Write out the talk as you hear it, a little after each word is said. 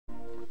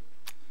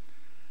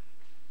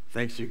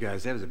Thanks, you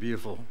guys. That was a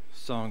beautiful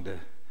song to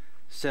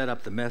set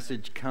up the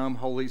message. Come,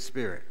 Holy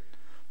Spirit,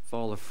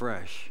 fall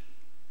afresh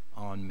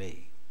on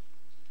me.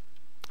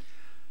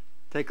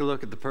 Take a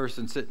look at the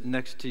person sitting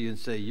next to you and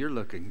say, you're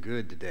looking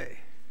good today.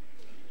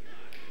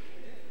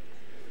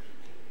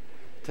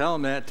 Tell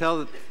them that.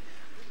 Tell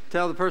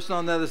the person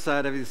on the other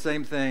side of you the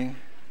same thing.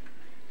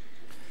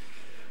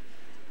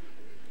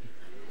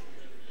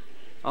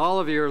 All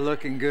of you are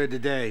looking good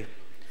today.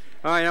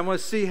 All right, I want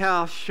to see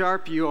how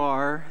sharp you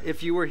are.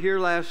 If you were here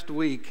last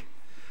week,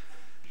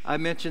 I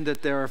mentioned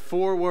that there are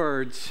 4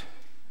 words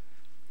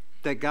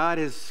that God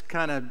has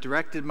kind of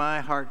directed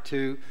my heart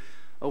to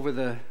over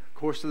the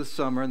course of the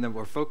summer and that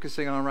we're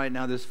focusing on right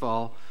now this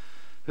fall.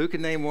 Who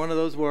can name one of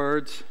those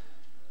words?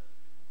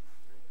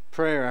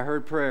 Prayer. I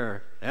heard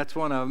prayer. That's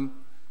one of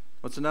them.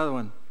 What's another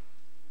one?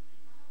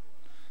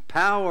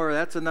 Power.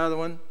 That's another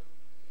one.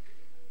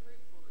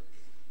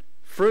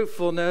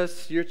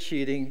 Fruitfulness. You're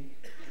cheating.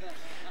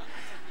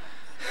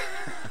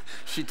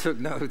 She took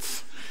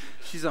notes.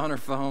 She's on her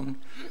phone.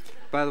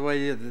 By the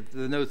way,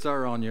 the notes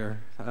are on your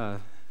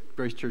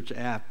Grace Church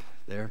app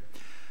there.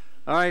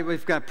 All right,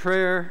 we've got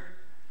prayer,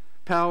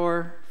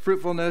 power,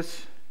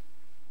 fruitfulness,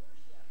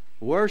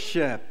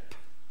 worship.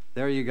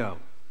 There you go.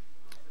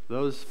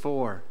 Those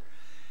 4.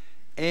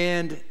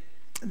 And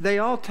they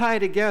all tie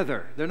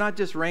together. They're not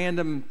just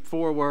random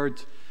 4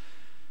 words.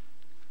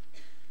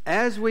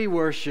 As we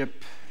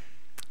worship,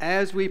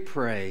 as we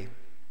pray,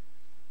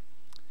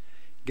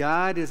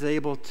 God is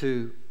able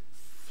to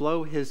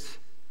flow His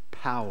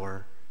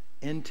power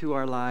into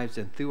our lives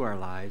and through our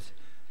lives,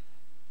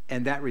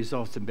 and that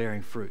results in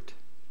bearing fruit.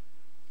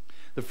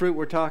 The fruit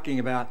we're talking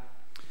about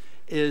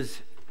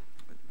is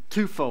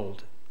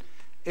twofold.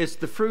 It's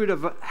the fruit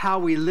of how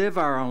we live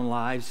our own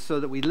lives so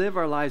that we live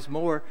our lives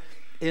more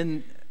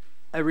in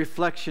a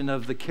reflection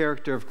of the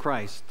character of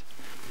Christ.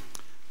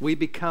 We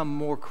become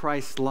more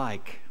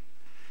Christ-like.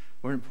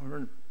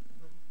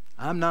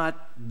 I'm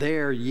not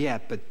there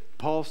yet, but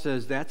Paul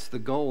says that's the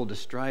goal, to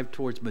strive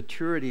towards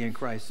maturity in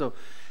Christ. So,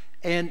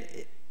 and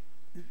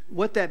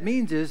what that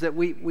means is that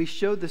we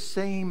show the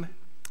same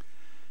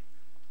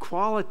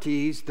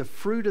qualities, the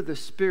fruit of the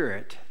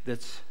Spirit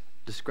that's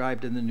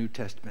described in the New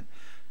Testament.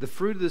 The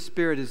fruit of the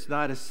Spirit is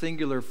not a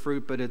singular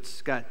fruit, but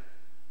it's got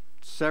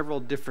several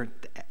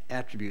different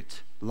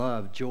attributes: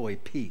 love, joy,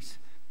 peace,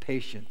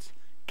 patience,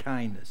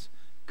 kindness,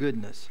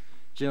 goodness,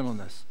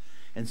 gentleness,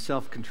 and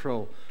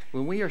self-control.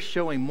 When we are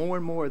showing more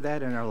and more of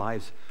that in our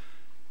lives,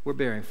 we're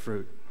bearing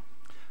fruit.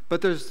 But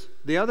there's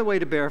the other way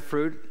to bear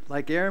fruit,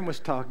 like Aaron was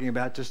talking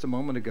about just a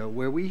moment ago,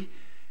 where we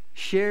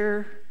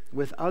share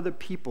with other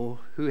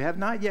people who have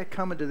not yet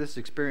come into this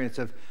experience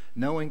of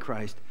knowing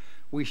Christ.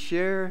 We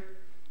share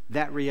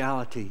that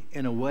reality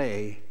in a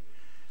way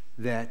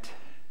that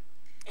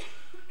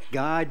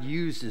God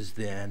uses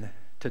then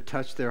to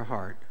touch their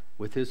heart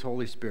with His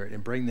Holy Spirit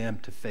and bring them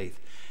to faith.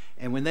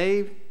 And when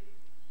they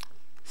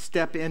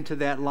step into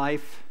that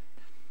life,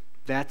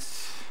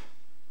 that's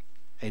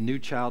a new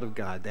child of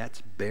God. That's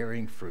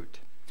bearing fruit.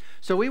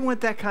 So we want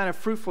that kind of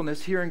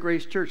fruitfulness here in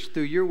Grace Church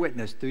through your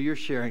witness, through your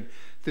sharing,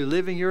 through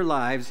living your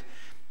lives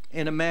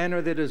in a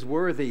manner that is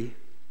worthy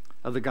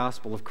of the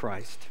gospel of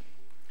Christ.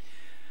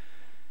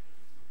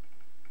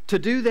 To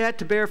do that,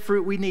 to bear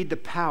fruit, we need the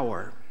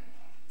power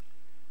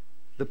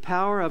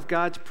of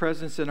God's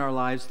presence in our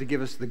lives to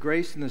give us the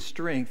grace and the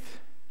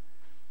strength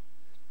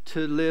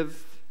to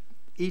live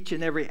each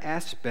and every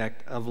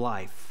aspect of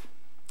life,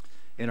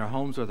 in our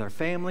homes with our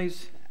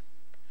families,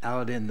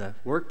 out in the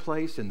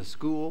workplace, in the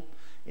school,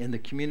 in the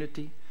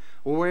community,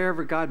 or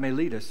wherever God may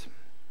lead us.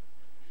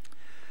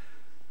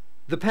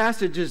 The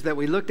passages that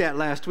we looked at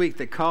last week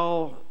that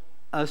call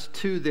us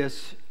to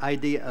this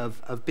idea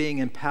of being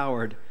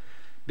empowered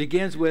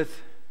begins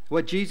with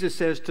what Jesus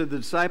says to the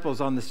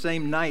disciples on the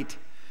same night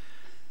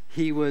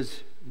He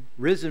was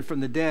risen from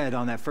the dead,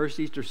 on that first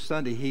Easter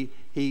Sunday.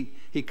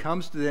 He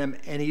comes to them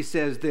and He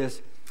says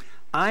this: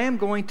 I am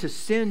going to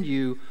send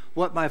you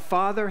what my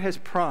Father has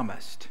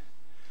promised.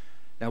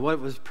 Now,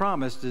 what was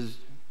promised is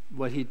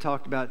what He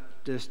talked about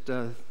just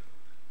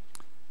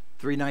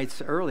 3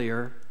 nights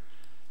earlier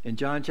in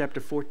John chapter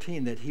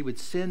 14, that He would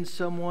send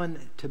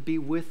someone to be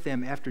with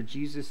them after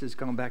Jesus has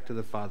gone back to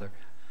the Father,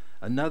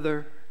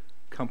 another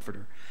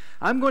comforter.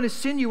 I'm going to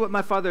send you what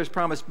my Father has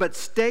promised, but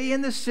stay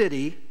in the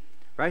city,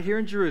 right here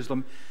in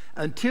Jerusalem,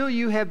 until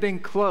you have been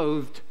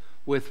clothed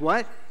with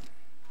what?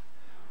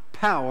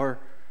 Power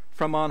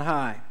from on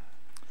high.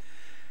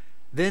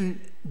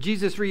 Then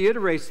Jesus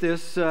reiterates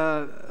this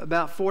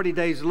about 40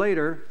 days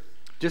later,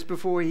 just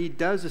before He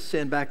does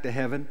ascend back to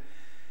heaven.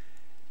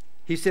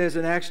 He says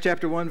in Acts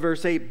chapter 1,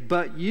 verse 8,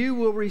 but you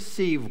will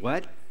receive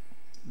what?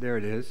 There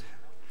it is.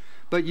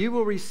 But you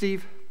will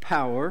receive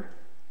power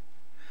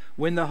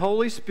when the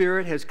Holy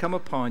Spirit has come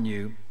upon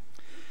you,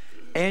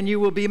 and you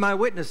will be my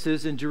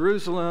witnesses in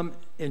Jerusalem,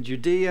 in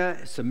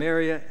Judea,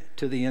 Samaria,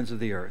 to the ends of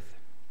the earth.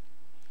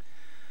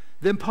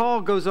 Then Paul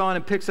goes on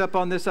and picks up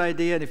on this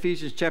idea in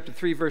Ephesians chapter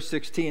 3, verse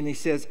 16. He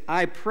says,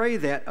 I pray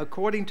that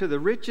according to the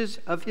riches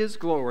of His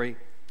glory,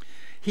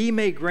 He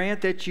may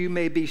grant that you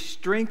may be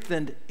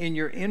strengthened in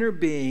your inner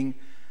being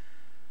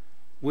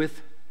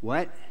with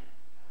what?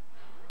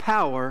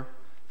 Power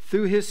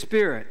through His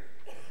Spirit.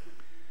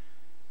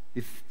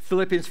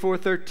 Philippians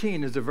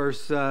 4:13 is a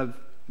verse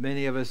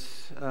many of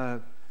us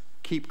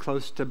keep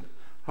close to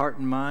heart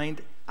and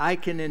mind. I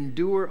can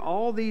endure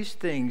all these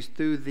things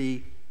through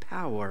the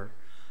power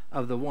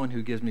of the one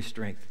who gives me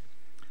strength.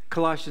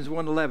 Colossians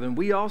 1:11,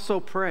 we also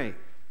pray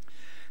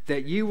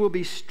that you will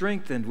be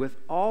strengthened with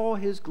all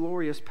His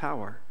glorious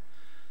power,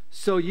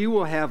 so you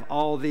will have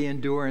all the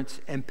endurance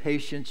and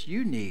patience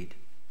you need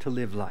to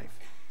live life.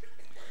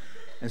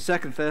 And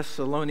 2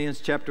 Thessalonians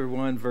chapter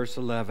 1, verse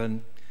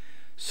 11,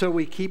 so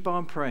we keep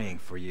on praying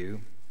for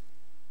you,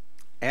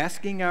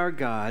 asking our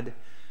God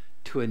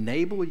to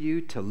enable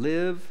you to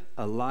live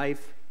a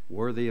life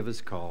worthy of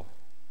His call.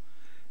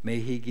 May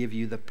He give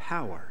you the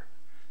power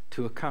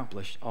to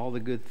accomplish all the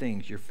good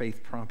things your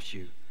faith prompts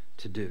you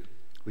to do.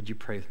 Would you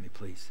pray with me,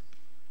 please?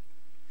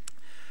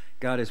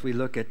 God, as we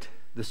look at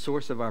the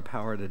source of our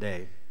power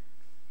today,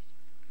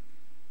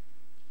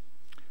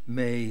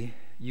 may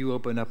you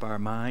open up our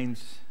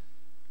minds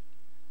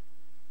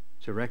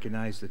to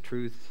recognize the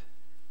truth,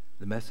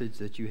 the message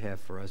that you have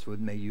for us.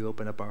 May you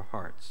open up our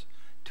hearts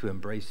to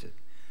embrace it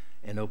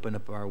and open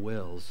up our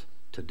wills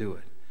to do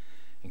it.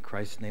 In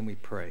Christ's name we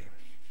pray.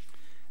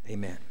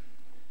 Amen.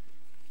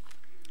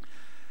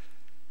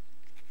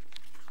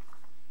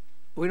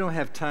 We don't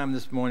have time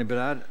this morning,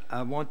 but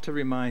I want to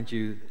remind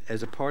you,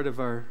 as a part of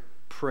our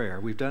prayer,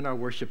 we've done our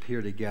worship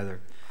here together.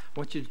 I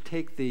want you to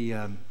take the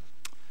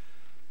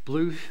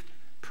blue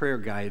prayer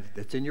guide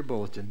that's in your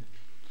bulletin.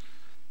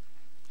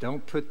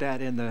 Don't put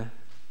that in the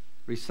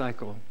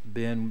recycle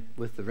bin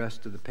with the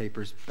rest of the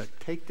papers, but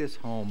take this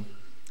home,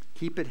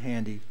 keep it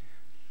handy,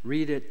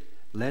 read it,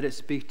 let it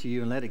speak to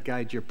you, and let it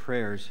guide your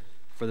prayers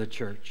for the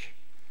church,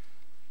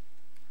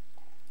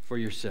 for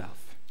yourself.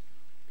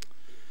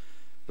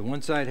 The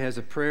one side has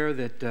a prayer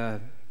that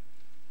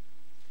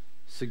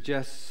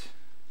suggests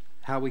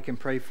how we can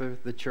pray for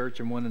the church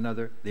and one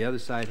another. The other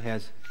side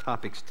has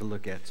topics to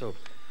look at. So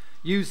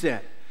use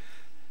that.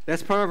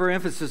 That's part of our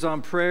emphasis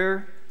on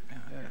prayer.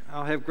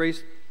 I'll have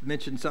Grace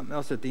mention something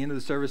else at the end of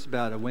the service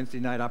about a Wednesday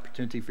night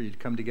opportunity for you to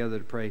come together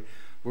to pray.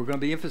 We're going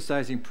to be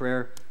emphasizing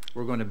prayer.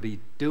 We're going to be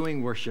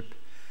doing worship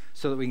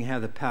so that we can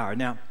have the power.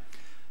 Now,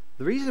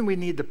 the reason we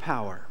need the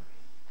power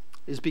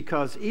is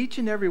because each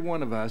and every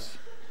one of us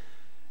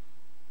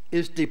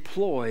is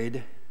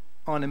deployed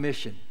on a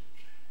mission.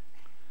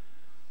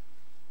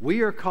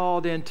 We are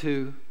called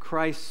into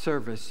Christ's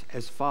service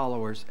as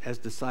followers, as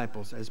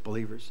disciples, as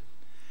believers.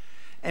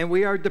 And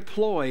we are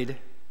deployed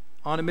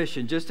on a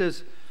mission, just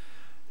as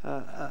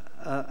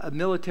a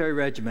military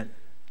regiment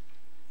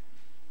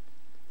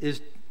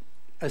is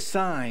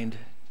assigned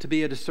to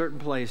be at a certain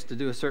place to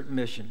do a certain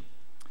mission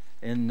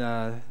in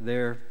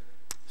their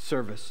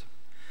service.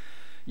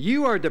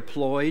 You are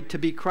deployed to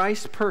be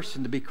Christ's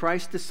person, to be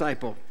Christ's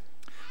disciple,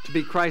 to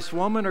be Christ's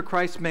woman or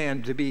Christ's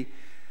man, to be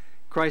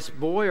Christ's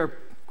boy or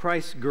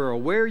Christ's girl,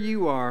 where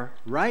you are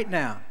right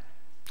now,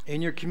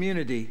 in your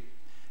community,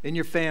 in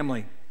your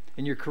family,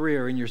 in your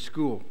career, in your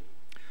school,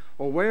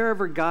 or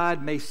wherever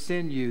God may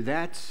send you.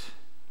 That's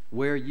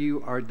where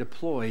you are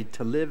deployed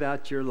to live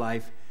out your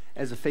life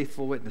as a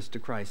faithful witness to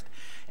Christ.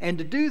 And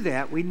to do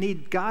that, we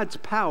need God's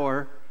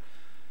power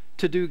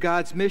to do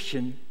God's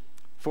mission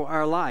for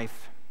our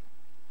life.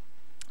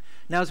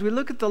 Now, as we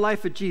look at the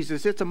life of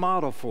Jesus, it's a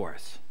model for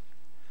us.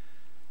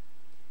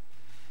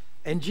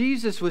 And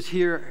Jesus was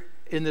here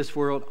in this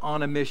world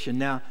on a mission.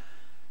 Now,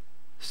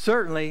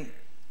 certainly,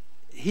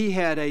 he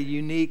had a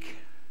unique,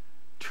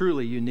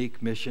 truly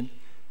unique mission,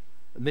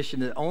 a mission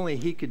that only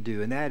he could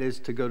do, and that is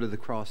to go to the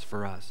cross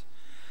for us.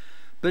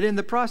 But in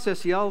the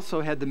process, he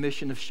also had the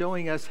mission of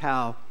showing us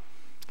how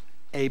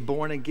a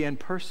born-again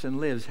person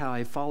lives, how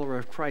a follower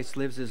of Christ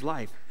lives his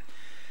life.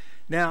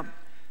 Now,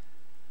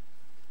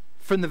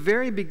 from the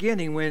very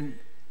beginning, when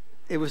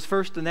it was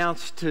first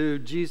announced to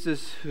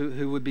Jesus,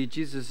 who would be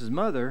Jesus'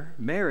 mother,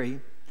 Mary,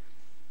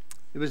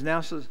 it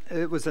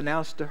was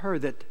announced to her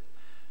that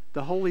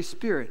the Holy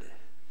Spirit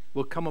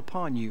will come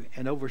upon you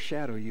and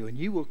overshadow you, and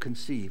you will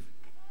conceive.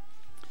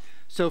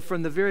 So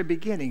from the very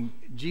beginning,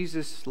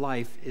 Jesus'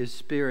 life is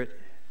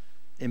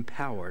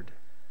Spirit-empowered.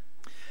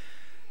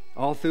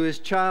 All through his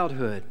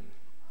childhood,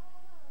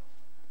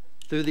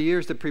 through the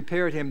years that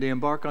prepared him to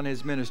embark on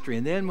his ministry.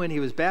 And then when he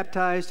was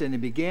baptized and he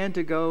began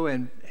to go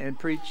and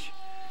preach,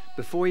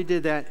 before he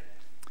did that,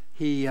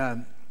 he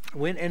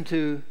went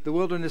into the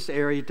wilderness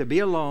area to be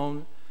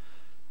alone,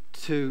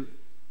 to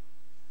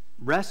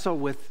wrestle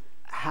with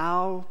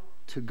how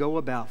to go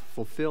about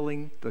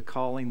fulfilling the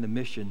calling, the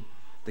mission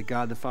that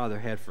God the Father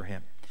had for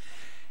him.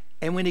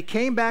 And when he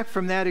came back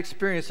from that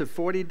experience of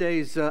 40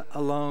 days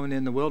alone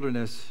in the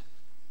wilderness,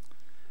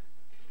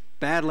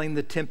 battling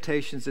the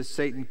temptations that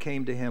Satan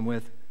came to him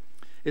with,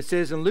 it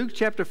says in Luke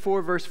chapter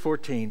 4, verse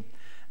 14,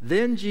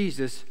 then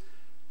Jesus,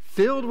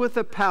 filled with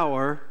the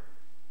power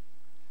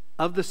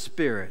of the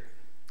Spirit,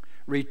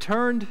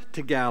 returned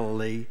to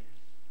Galilee,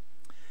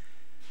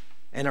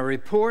 And a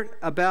report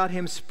about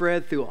him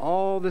spread through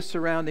all the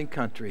surrounding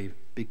country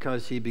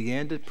because he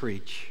began to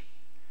preach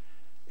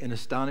in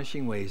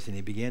astonishing ways, and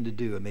he began to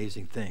do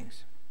amazing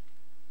things.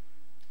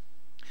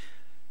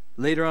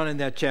 Later on in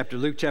that chapter,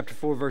 Luke chapter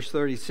 4, verse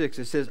 36,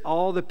 it says,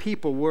 all the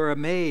people were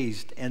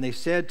amazed, and they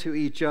said to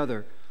each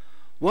other,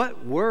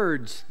 what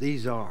words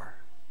these are!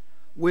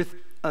 With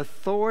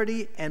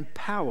authority and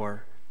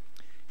power,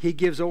 he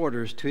gives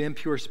orders to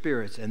impure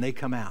spirits, and they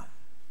come out.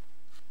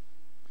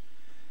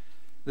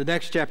 The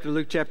next chapter,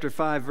 Luke chapter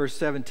 5, verse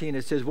 17,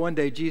 it says, one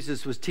day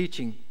Jesus was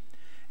teaching,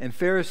 and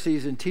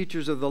Pharisees and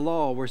teachers of the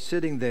law were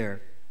sitting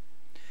there.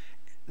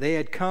 They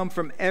had come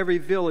from every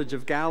village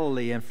of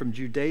Galilee and from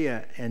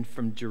Judea and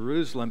from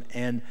Jerusalem,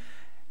 and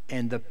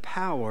the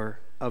power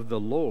of the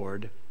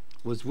Lord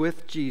was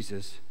with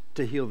Jesus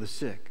to heal the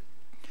sick.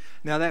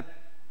 Now that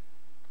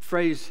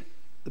phrase,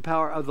 the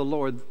power of the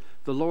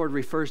Lord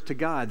refers to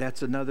God.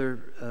 That's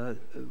another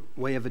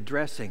way of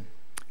addressing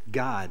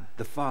God,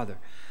 the Father.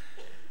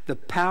 The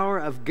power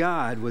of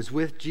God was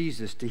with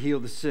Jesus to heal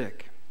the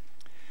sick.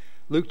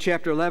 Luke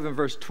chapter 11,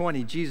 verse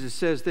 20, Jesus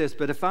says this,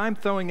 but if I'm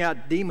throwing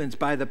out demons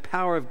by the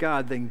power of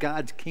God, then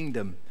God's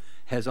kingdom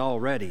has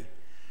already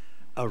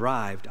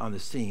arrived on the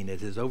scene.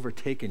 It has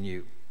overtaken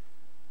you.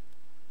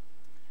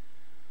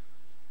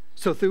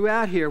 So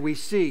throughout here we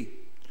see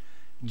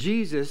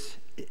Jesus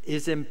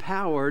is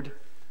empowered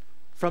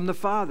from the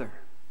Father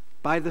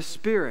by the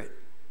Spirit.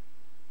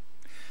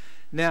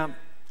 Now,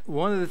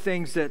 one of the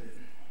things that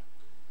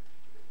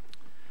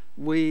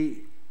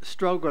we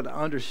struggle to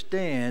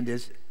understand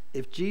is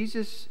if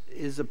Jesus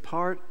is a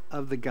part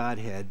of the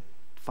Godhead,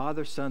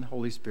 Father, Son,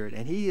 Holy Spirit,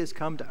 and he has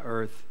come to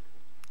earth,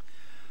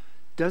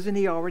 doesn't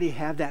he already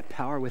have that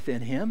power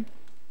within him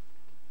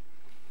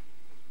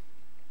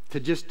to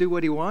just do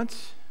what he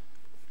wants?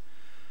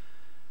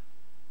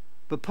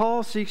 But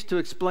Paul seeks to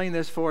explain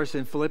this for us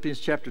in Philippians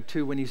chapter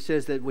 2 when he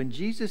says that when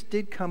Jesus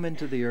did come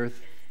into the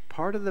earth,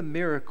 part of the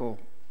miracle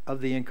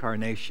of the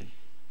incarnation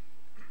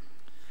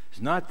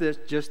is not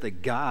that just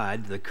that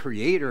God, the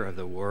creator of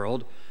the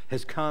world,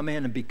 has come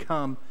in and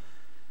become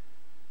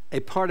a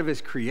part of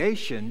his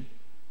creation.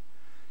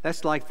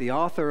 That's like the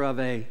author of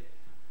a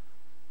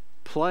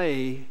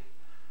play,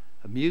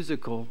 a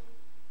musical,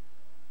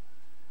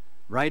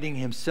 writing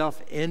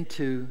himself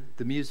into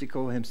the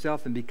musical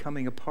himself and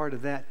becoming a part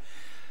of that.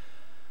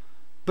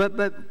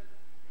 But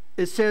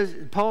it says,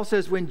 Paul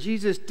says, when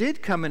Jesus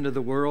did come into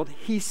the world,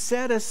 he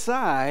set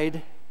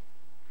aside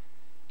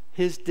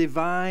his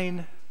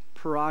divine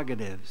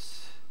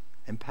prerogatives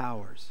and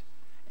powers.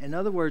 In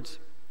other words,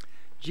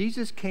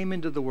 Jesus came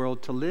into the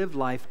world to live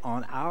life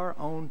on our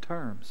own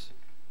terms.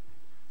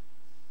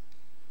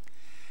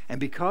 And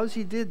because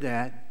he did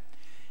that,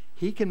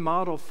 he can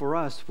model for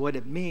us what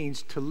it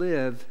means to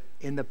live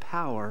in the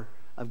power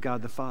of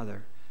God the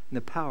Father, in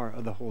the power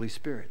of the Holy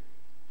Spirit.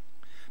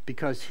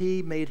 Because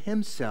he made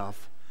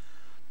himself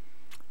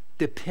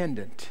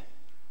dependent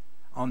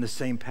on the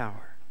same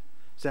power.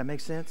 Does that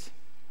make sense?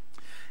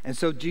 And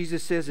so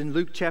Jesus says in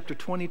Luke chapter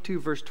 22,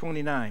 verse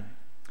 29,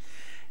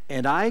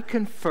 and I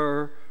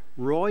confer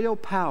royal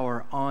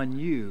power on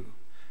you,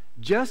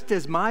 just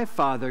as my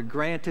Father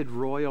granted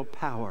royal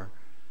power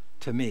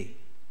to me.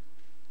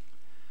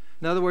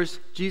 In other words,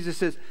 Jesus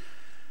says,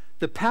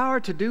 the power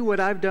to do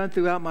what I've done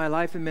throughout my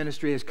life and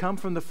ministry has come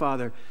from the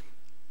Father.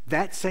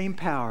 That same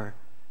power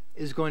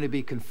is going to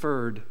be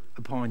conferred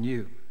upon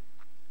you.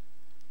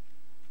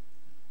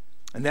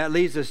 And that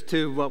leads us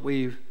to what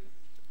we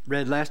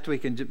read last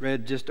week and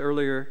read just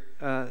earlier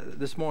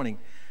this morning.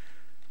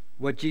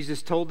 What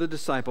Jesus told the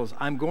disciples,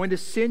 I'm going to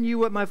send you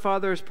what my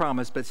Father has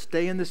promised, but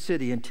stay in the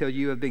city until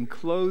you have been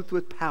clothed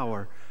with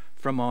power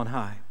from on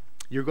high.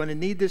 You're going to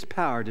need this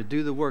power to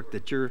do the work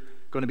that you're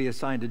going to be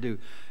assigned to do.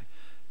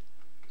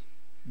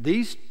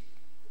 These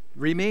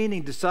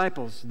remaining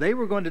disciples, they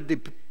were going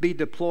to be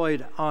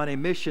deployed on a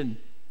mission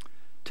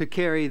to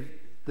carry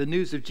the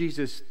news of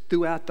Jesus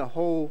throughout the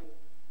whole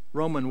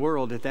Roman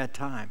world at that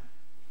time.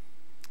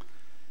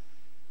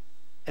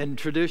 And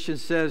tradition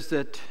says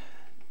that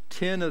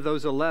 10 of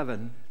those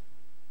 11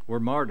 were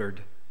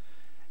martyred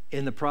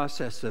in the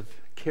process of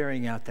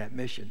carrying out that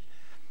mission.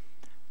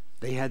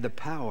 They had the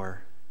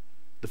power,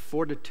 the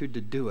fortitude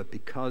to do it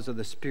because of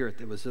the Spirit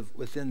that was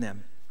within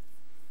them.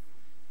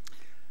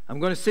 I'm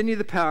going to send you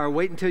the power.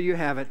 Wait until you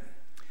have it.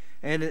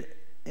 And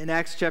in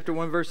Acts chapter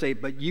 1, verse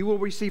 8, but you will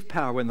receive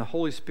power when the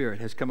Holy Spirit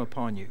has come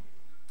upon you.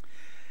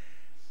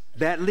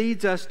 That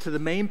leads us to the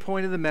main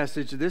point of the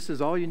message. This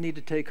is all you need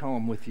to take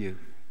home with you.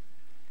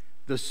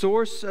 The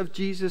source of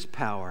Jesus'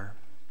 power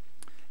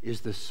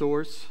is the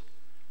source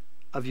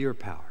of your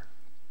power.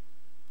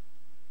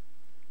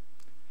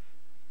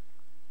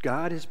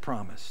 God has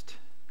promised.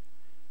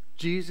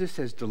 Jesus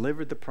has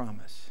delivered the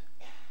promise.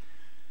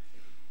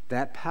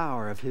 That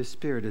power of his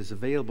Spirit is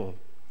available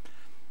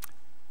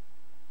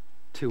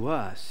to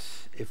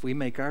us if we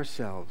make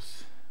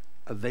ourselves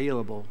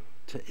available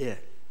to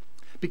it.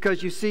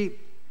 Because you see,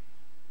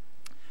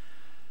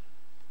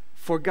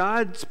 for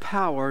God's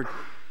power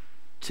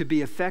to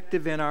be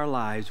effective in our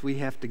lives, we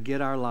have to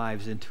get our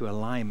lives into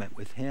alignment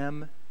with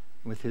him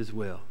with His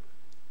will,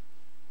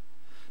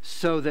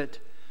 so that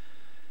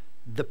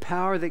the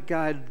power that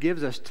God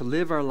gives us to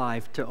live our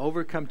life, to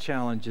overcome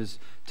challenges,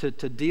 to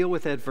deal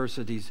with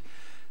adversities,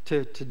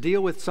 to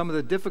deal with some of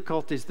the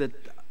difficulties that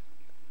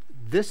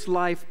this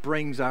life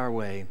brings our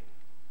way,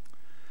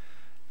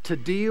 to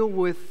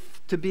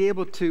be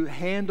able to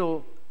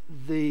handle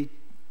the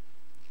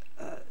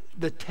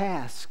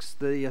tasks,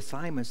 the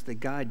assignments that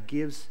God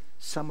gives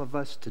some of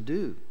us to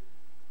do.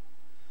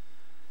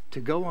 To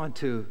go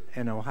onto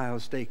an Ohio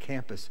State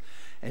campus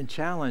and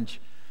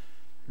challenge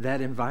that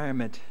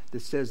environment that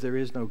says there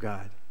is no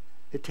God.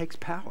 It takes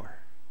power.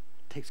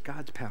 It takes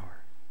God's power.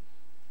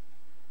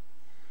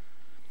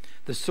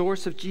 The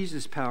source of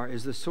Jesus' power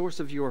is the source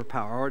of your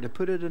power. Or to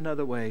put it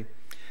another way,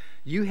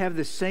 you have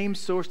the same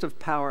source of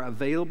power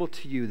available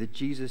to you that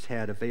Jesus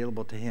had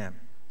available to Him.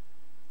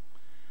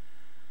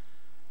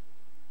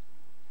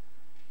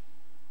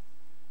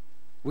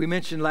 We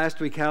mentioned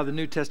last week how the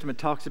New Testament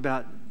talks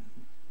about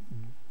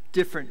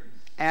different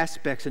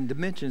aspects and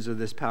dimensions of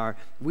this power.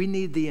 We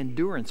need the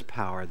endurance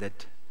power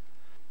that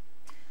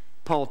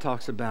Paul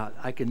talks about.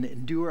 I can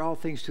endure all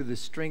things through the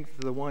strength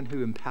of the one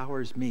who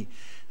empowers me.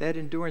 That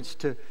endurance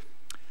to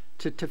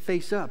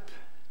face up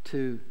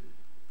to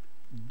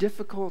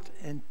difficult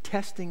and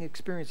testing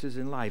experiences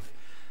in life.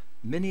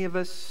 Many of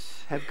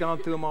us have gone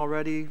through them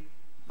already.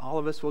 All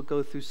of us will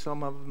go through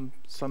some of them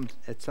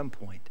at some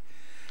point.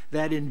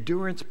 That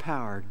endurance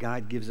power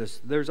God gives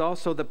us. There's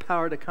also the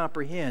power to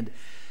comprehend,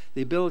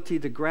 the ability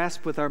to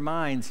grasp with our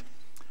minds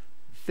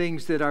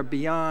things that are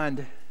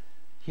beyond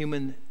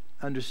human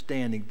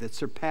understanding, that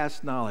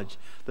surpass knowledge,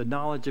 the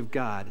knowledge of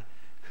God,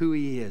 who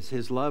He is,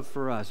 His love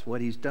for us,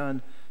 what He's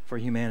done for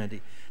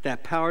humanity.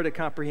 That power to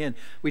comprehend.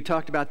 We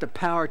talked about the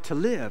power to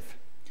live,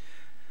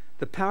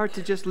 the power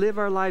to just live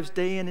our lives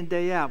day in and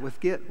day out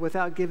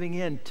without giving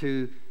in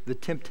to the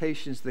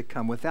temptations that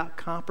come, without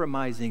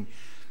compromising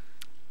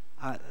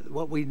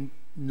what we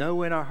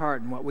know in our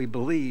heart and what we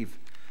believe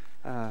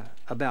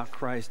about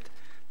Christ.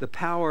 The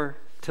power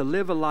to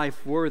live a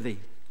life worthy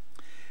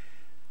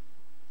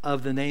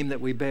of the name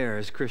that we bear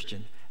as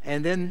Christian.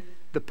 And then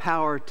the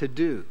power to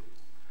do.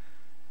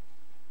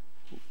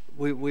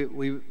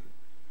 We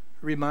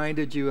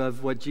reminded you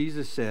of what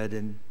Jesus said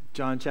in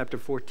John chapter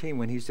 14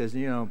 when He says,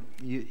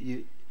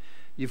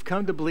 you've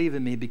come to believe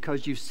in me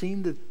because you've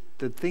seen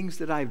the things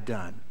that I've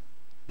done.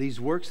 These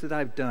works that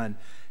I've done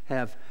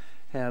have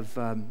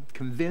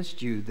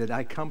convinced you that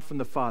I come from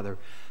the Father.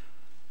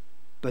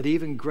 But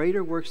even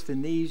greater works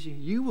than these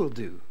you will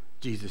do,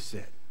 Jesus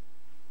said.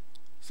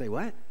 Say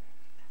what?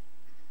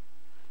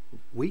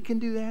 We can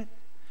do that?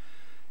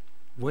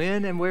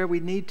 When and where we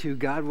need to,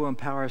 God will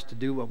empower us to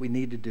do what we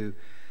need to do.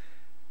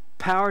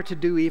 Power to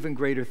do even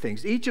greater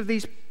things. Each of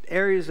these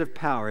areas of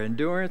power,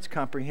 endurance,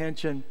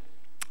 comprehension,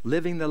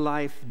 living the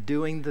life,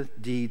 doing the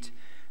deeds,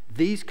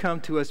 these come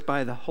to us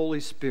by the Holy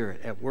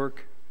Spirit at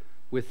work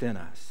within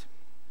us.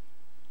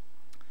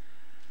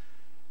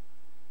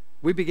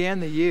 We began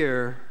the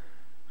year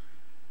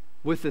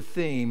with the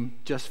theme,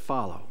 just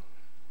follow.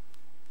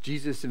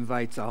 Jesus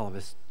invites all of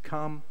us,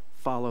 come,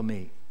 follow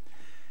me.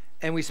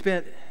 And we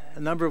spent a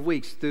number of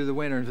weeks through the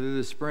winter and through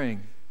the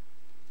spring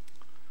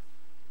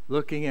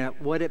looking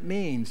at what it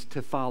means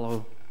to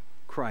follow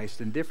Christ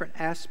and different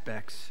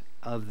aspects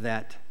of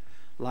that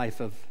life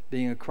of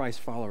being a Christ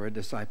follower, a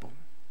disciple.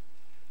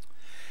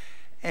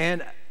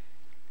 And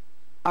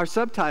our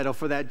subtitle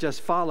for that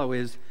just follow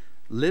is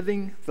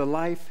living the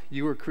life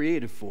you were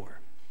created for.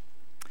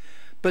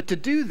 But to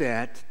do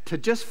that, to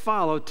just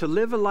follow, to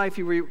live a life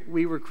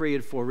we were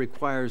created for,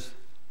 requires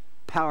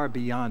power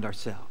beyond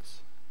ourselves.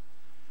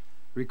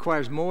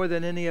 Requires more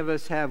than any of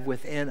us have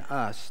within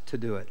us to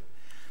do it.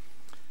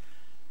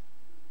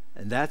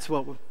 And that's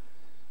what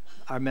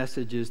our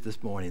message is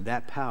this morning.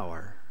 That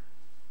power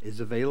is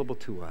available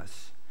to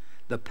us.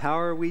 The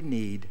power we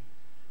need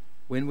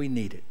when we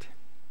need it.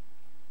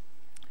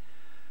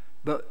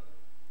 But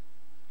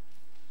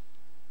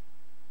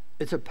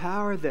it's a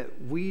power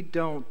that we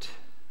don't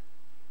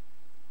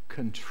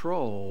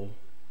control.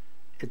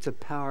 It's a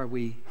power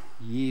we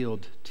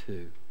yield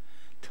to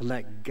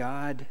let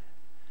God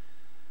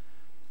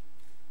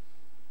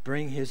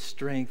bring His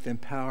strength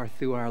and power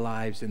through our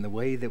lives in the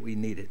way that we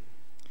need it.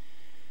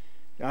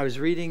 I was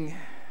reading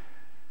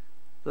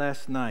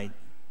last night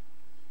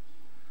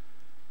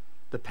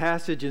the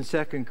passage in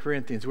 2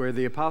 Corinthians where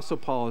the Apostle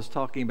Paul is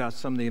talking about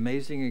some of the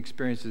amazing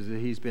experiences that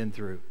he's been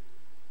through.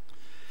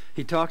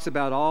 He talks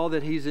about all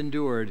that he's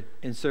endured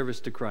in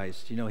service to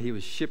Christ. He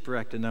was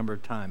shipwrecked a number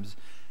of times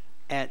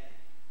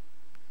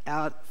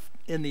out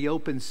in the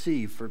open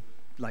sea for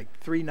like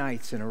 3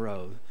 nights in a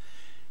row.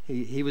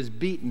 He was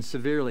beaten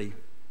severely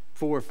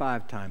 4 or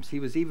 5 times. He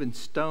was even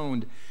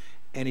stoned,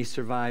 and he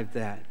survived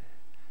that.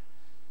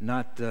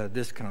 Not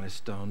this kind of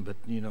stone, but,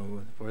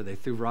 where they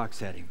threw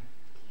rocks at him.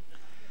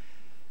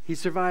 He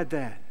survived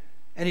that.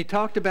 And he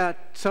talked about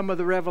some of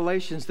the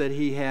revelations that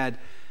he had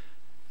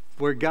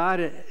where God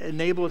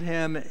enabled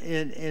him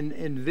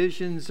in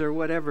visions or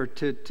whatever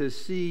to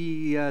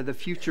see the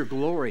future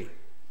glory.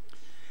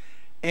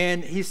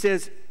 And he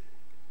says,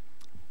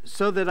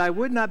 so that I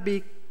would not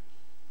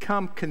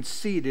become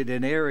conceited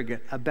and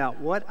arrogant about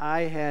what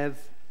I have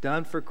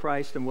done for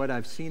Christ and what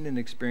I've seen and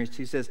experienced.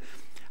 He says,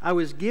 I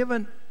was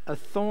given a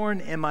thorn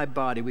in my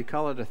body. We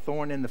call it a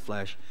thorn in the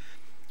flesh.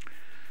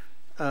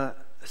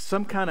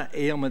 Some kind of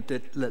ailment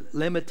that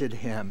limited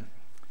him.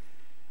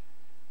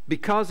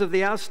 Because of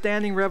the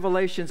outstanding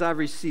revelations I've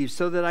received,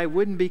 so that I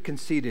wouldn't be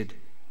conceited.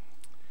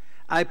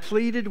 I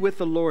pleaded with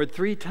the Lord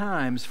 3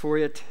 times for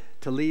it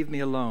to leave me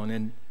alone.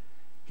 And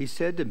he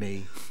said to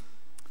me,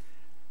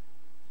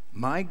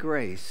 my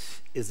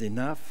grace is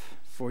enough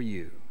for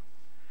you,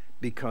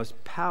 because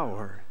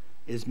power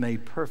is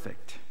made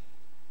perfect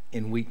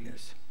in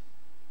weakness.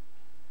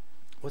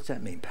 What's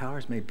that mean? Power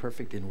is made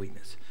perfect in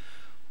weakness.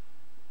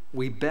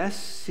 We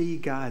best see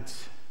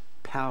God's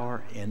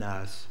power in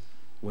us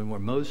when we're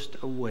most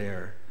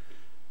aware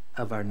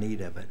of our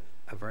need of it,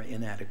 of our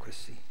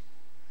inadequacy.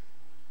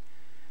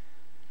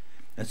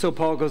 And so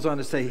Paul goes on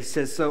to say, he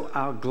says, so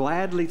I'll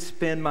gladly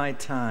spend my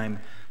time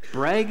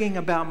bragging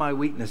about my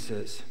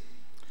weaknesses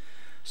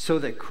so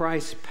that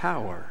Christ's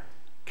power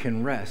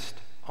can rest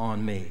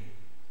on me.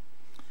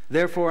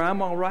 Therefore,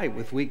 I'm all right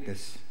with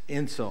weakness,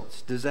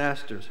 insults,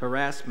 disasters,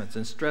 harassments,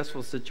 and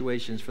stressful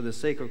situations for the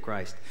sake of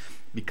Christ,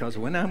 because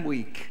when I'm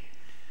weak,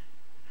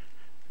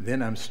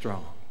 then I'm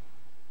strong.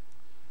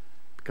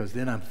 Because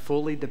then I'm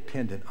fully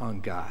dependent on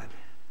God,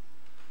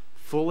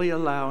 fully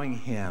allowing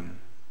Him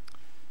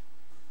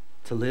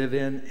to live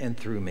in and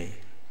through me.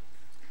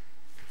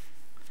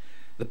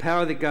 The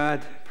power that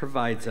God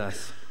provides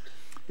us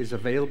is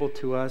available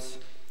to us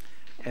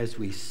as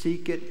we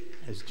seek it,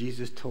 as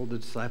Jesus told the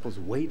disciples,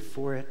 wait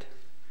for it,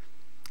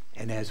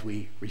 and as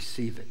we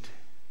receive it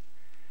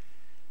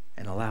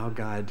and allow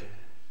God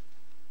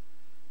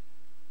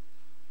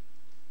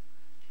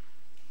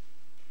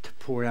to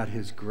pour out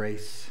His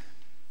grace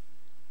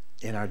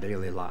in our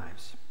daily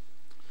lives.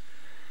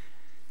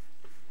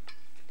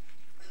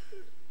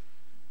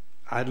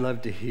 I'd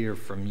love to hear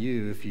from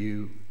you. If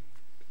you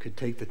could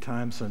take the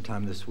time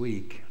sometime this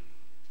week,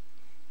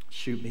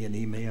 shoot me an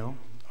email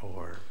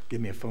or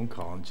give me a phone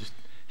call and just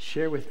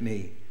share with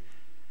me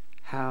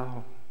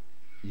how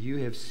you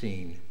have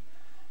seen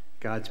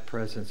God's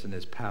presence and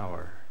His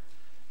power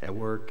at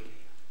work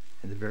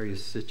in the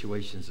various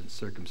situations and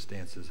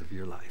circumstances of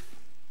your life.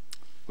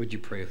 Would you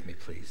pray with me,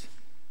 please?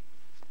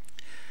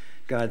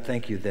 God,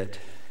 thank you that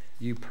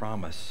you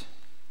promise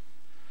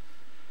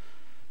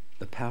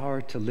the power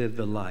to live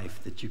the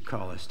life that you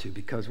call us to,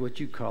 because what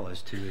you call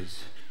us to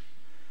is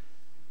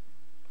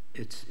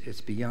it's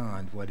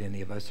beyond what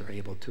any of us are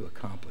able to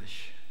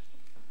accomplish.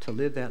 To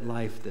live that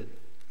life that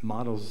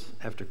models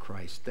after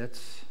Christ,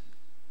 that's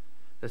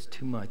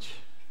too much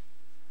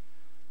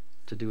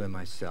to do in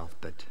myself,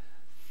 but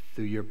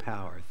through your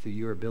power, through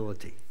your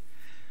ability,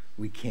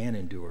 we can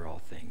endure all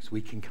things.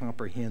 We can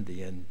comprehend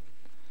the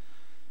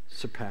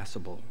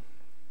unsurpassable.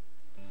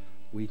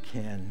 We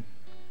can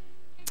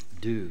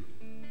do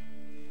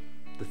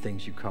the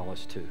things you call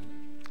us to.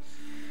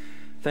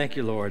 Thank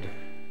you, Lord,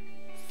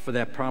 for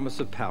that promise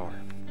of power.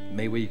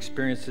 May we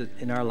experience it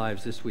in our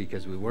lives this week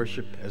as we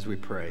worship, as we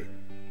pray.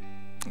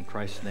 In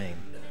Christ's name,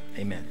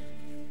 amen.